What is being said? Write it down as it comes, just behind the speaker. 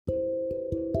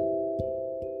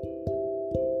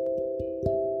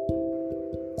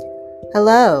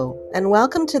Hello, and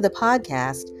welcome to the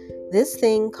podcast, This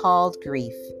Thing Called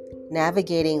Grief,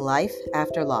 Navigating Life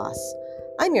After Loss.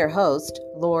 I'm your host,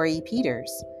 Lori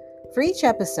Peters. For each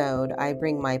episode, I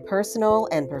bring my personal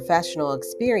and professional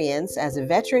experience as a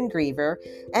veteran griever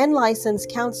and licensed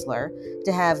counselor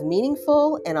to have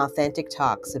meaningful and authentic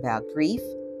talks about grief,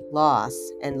 loss,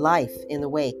 and life in the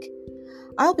wake.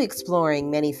 I'll be exploring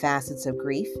many facets of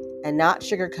grief and not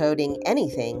sugarcoating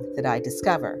anything that I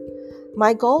discover.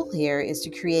 My goal here is to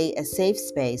create a safe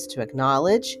space to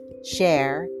acknowledge,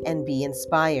 share, and be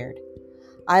inspired.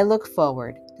 I look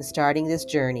forward to starting this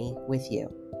journey with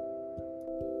you.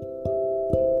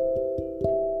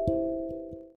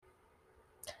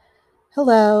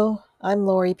 Hello, I'm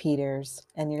Lori Peters,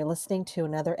 and you're listening to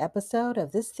another episode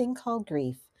of This Thing Called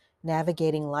Grief,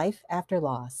 Navigating Life After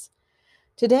Loss.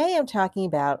 Today I'm talking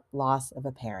about loss of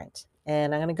a parent,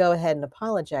 and I'm going to go ahead and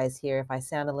apologize here if I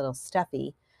sound a little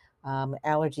stuffy.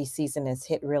 Allergy season has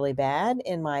hit really bad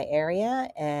in my area,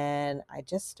 and I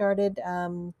just started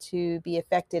to be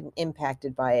affected and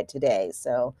impacted by it today.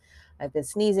 So I've been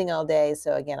sneezing all day.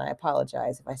 So again, I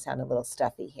apologize if I sound a little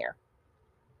stuffy here.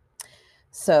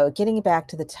 So getting back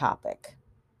to the topic,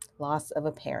 loss of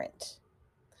a parent.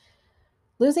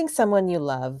 Losing someone you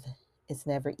love is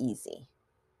never easy,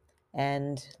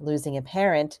 and losing a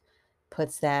parent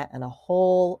puts that on a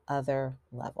whole other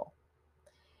level.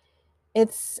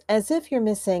 It's as if you're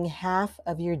missing half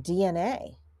of your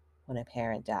DNA when a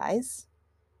parent dies.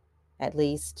 At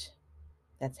least,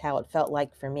 that's how it felt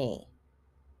like for me.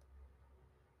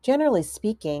 Generally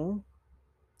speaking,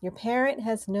 your parent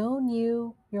has known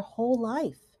you your whole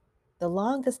life, the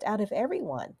longest out of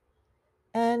everyone,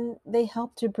 and they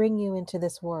helped to bring you into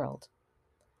this world.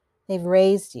 They've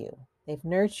raised you, they've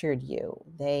nurtured you,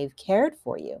 they've cared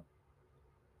for you.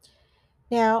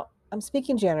 Now, I'm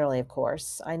speaking generally, of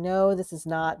course. I know this is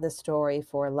not the story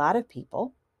for a lot of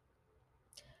people.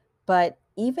 But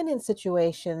even in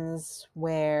situations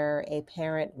where a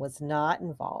parent was not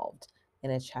involved in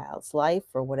a child's life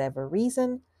for whatever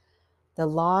reason, the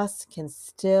loss can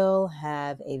still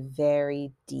have a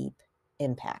very deep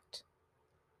impact.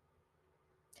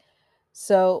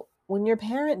 So, when your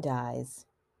parent dies,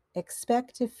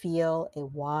 expect to feel a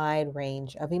wide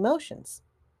range of emotions.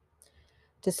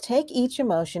 Just take each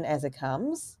emotion as it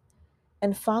comes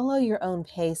and follow your own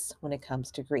pace when it comes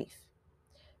to grief.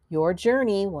 Your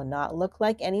journey will not look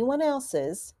like anyone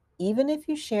else's, even if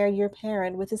you share your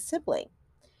parent with a sibling.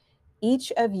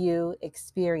 Each of you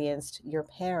experienced your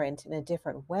parent in a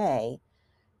different way,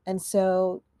 and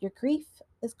so your grief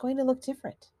is going to look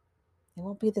different. It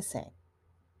won't be the same.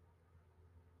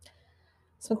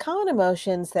 Some common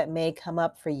emotions that may come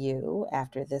up for you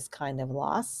after this kind of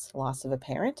loss of a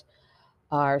parent,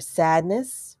 are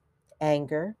sadness,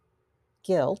 anger,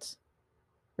 guilt,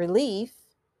 relief,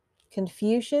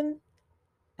 confusion,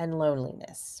 and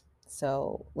loneliness.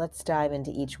 So let's dive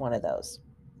into each one of those.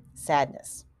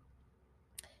 Sadness.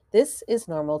 This is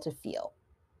normal to feel.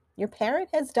 Your parent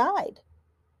has died.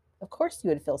 Of course, you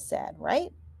would feel sad,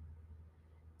 right?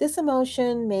 This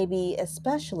emotion may be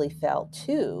especially felt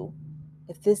too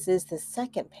if this is the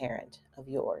second parent of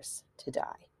yours to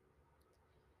die.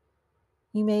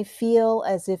 You may feel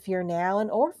as if you're now an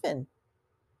orphan,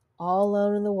 all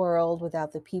alone in the world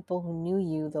without the people who knew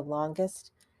you the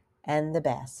longest and the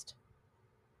best.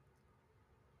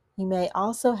 You may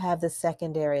also have the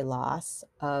secondary loss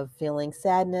of feeling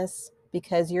sadness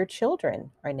because your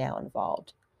children are now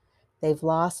involved. They've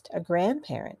lost a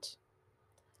grandparent.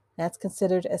 That's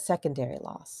considered a secondary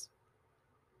loss.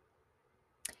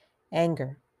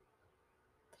 Anger.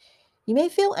 You may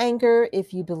feel anger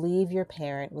if you believe your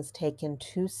parent was taken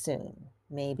too soon,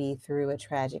 maybe through a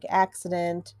tragic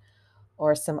accident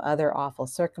or some other awful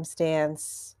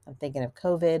circumstance. I'm thinking of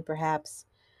COVID, perhaps.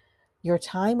 Your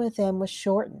time with them was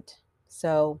shortened,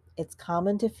 so it's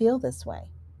common to feel this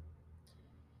way.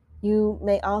 You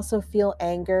may also feel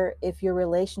anger if your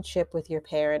relationship with your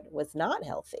parent was not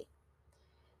healthy.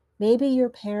 Maybe your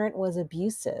parent was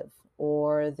abusive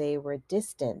or they were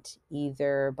distant,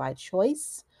 either by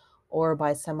choice or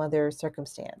by some other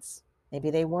circumstance.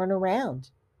 Maybe they weren't around.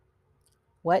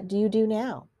 What do you do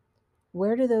now?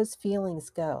 Where do those feelings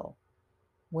go?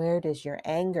 Where does your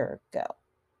anger go?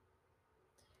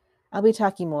 I'll be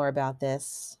talking more about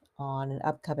this on an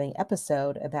upcoming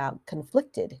episode about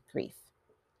conflicted grief.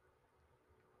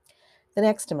 The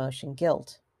next emotion,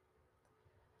 guilt.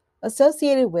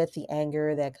 Associated with the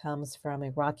anger that comes from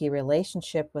a rocky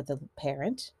relationship with a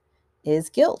parent is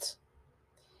guilt.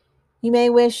 You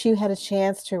may wish you had a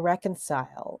chance to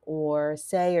reconcile or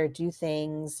say or do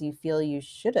things you feel you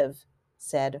should have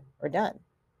said or done.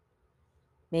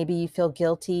 Maybe you feel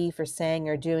guilty for saying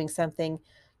or doing something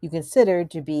you considered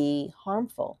to be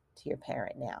harmful to your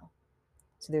parent now.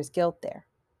 So there's guilt there.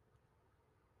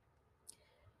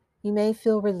 You may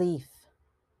feel relief.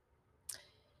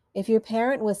 If your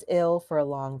parent was ill for a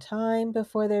long time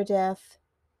before their death,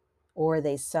 or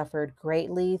they suffered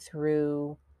greatly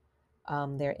through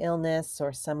their illness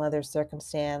or some other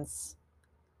circumstance,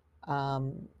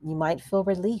 you might feel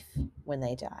relief when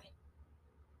they die.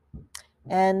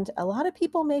 And a lot of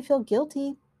people may feel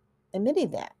guilty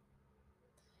admitting that.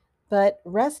 But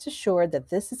rest assured that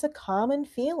this is a common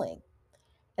feeling,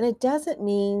 and it doesn't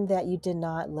mean that you did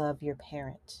not love your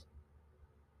parent.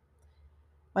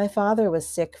 My father was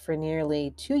sick for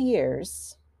nearly 2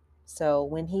 years, so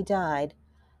when he died,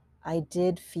 I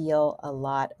did feel a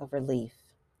lot of relief.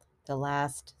 The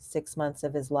last 6 months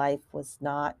of his life was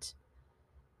not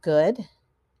good,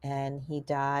 and he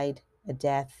died a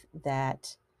death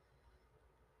that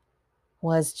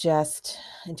was just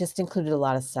included a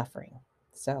lot of suffering.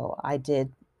 So I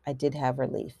did have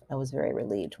relief. I was very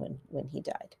relieved when he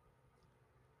died.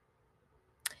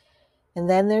 And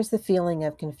then there's the feeling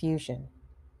of confusion.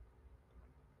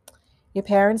 Your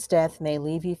parents' death may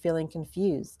leave you feeling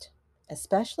confused,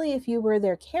 especially if you were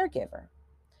their caregiver.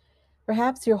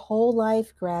 Perhaps your whole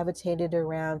life gravitated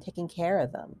around taking care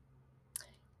of them.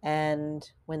 And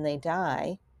when they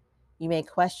die, you may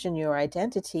question your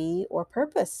identity or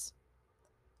purpose.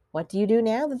 What do you do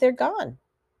now that they're gone?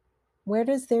 Where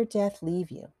does their death leave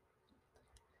you?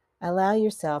 Allow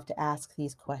yourself to ask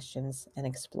these questions and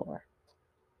explore.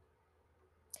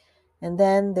 And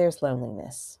then there's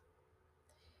loneliness.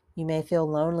 You may feel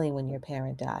lonely when your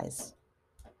parent dies.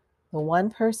 The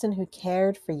one person who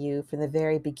cared for you from the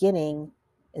very beginning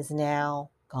is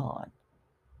now gone.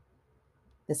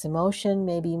 This emotion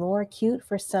may be more acute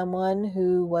for someone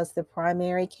who was the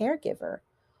primary caregiver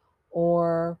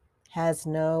or has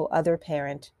no other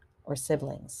parent or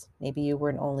siblings. Maybe you were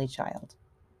an only child.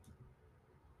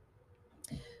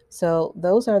 So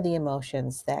those are the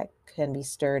emotions that can be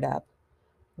stirred up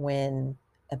when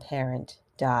a parent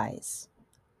dies.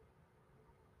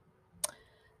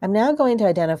 I'm now going to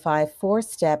identify 4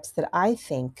 steps that I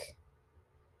think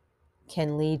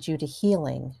can lead you to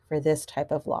healing for this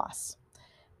type of loss.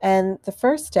 And the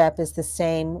first step is the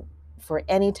same for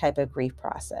any type of grief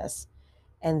process,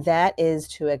 and that is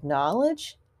to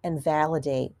acknowledge and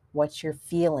validate what you're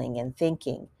feeling and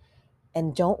thinking,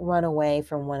 and don't run away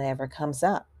from whatever comes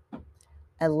up.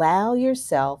 Allow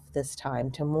yourself this time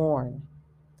to mourn.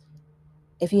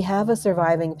 If you have a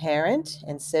surviving parent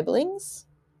and siblings,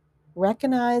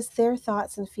 recognize their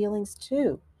thoughts and feelings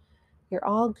too. You're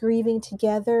all grieving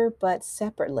together, but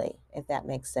separately, if that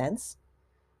makes sense.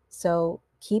 So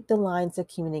keep the lines of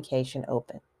communication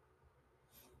open.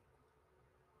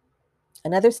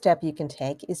 Another step you can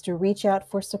take is to reach out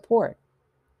for support.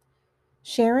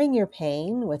 Sharing your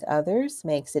pain with others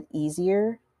makes it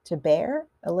easier to bear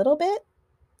a little bit,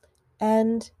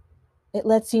 and it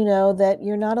lets you know that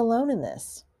you're not alone in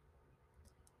this.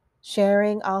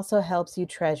 Sharing also helps you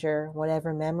treasure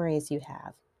whatever memories you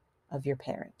have of your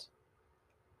parent.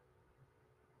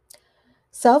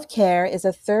 Self-care is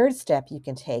a third step you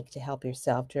can take to help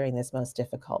yourself during this most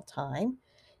difficult time.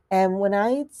 And when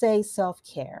I say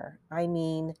self-care, I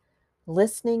mean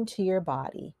listening to your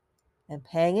body and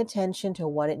paying attention to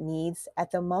what it needs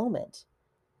at the moment,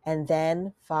 and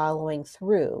then following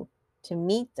through to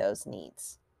meet those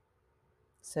needs.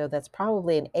 So that's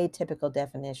probably an atypical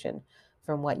definition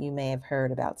from what you may have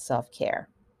heard about self-care.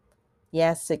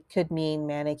 Yes, it could mean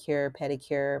manicure,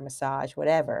 pedicure, massage,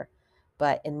 whatever.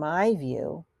 But in my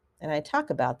view, and I talk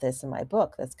about this in my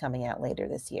book that's coming out later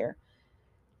this year,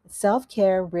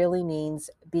 self-care really means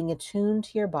being attuned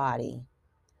to your body,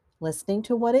 listening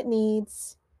to what it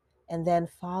needs, and then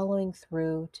following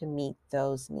through to meet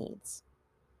those needs.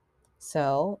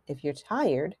 So if you're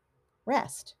tired,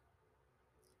 rest.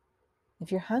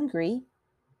 If you're hungry,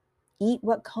 eat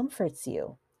what comforts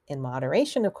you, in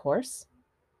moderation, of course.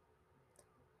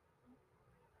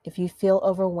 If you feel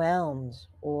overwhelmed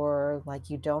or like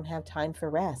you don't have time for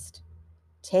rest,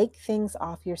 take things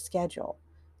off your schedule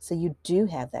so you do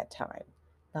have that time,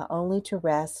 not only to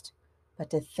rest, but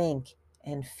to think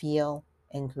and feel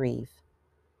and grieve.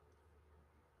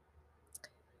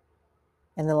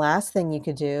 And the last thing you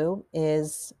could do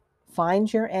is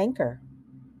find your anchor.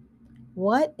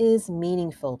 What is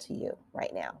meaningful to you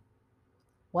right now?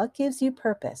 What gives you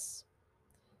purpose?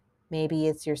 Maybe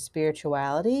it's your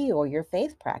spirituality or your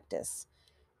faith practice.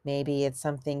 Maybe it's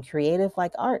something creative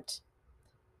like art.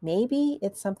 Maybe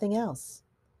it's something else.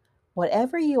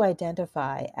 Whatever you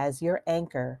identify as your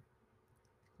anchor,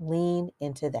 lean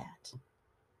into that.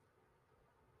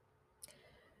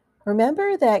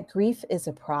 Remember that grief is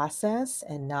a process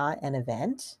and not an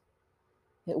event.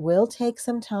 It will take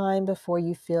some time before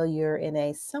you feel you're in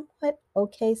a somewhat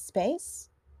okay space.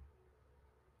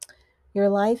 Your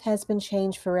life has been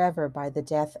changed forever by the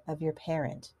death of your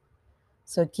parent,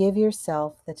 so give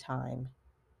yourself the time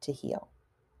to heal.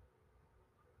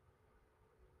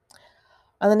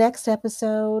 On the next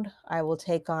episode, I will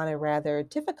take on a rather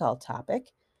difficult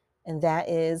topic, and that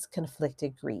is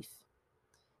conflicted grief.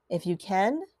 If you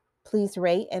can, please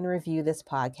rate and review this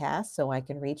podcast so I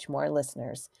can reach more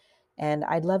listeners. And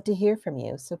I'd love to hear from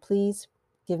you, so please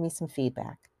give me some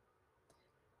feedback.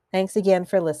 Thanks again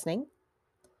for listening.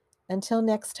 Until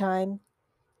next time,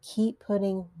 keep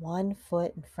putting one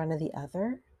foot in front of the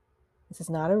other. This is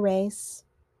not a race.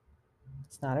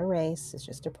 It's not a race, it's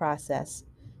just a process.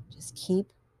 Just keep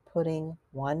putting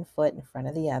one foot in front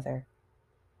of the other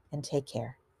and take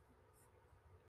care.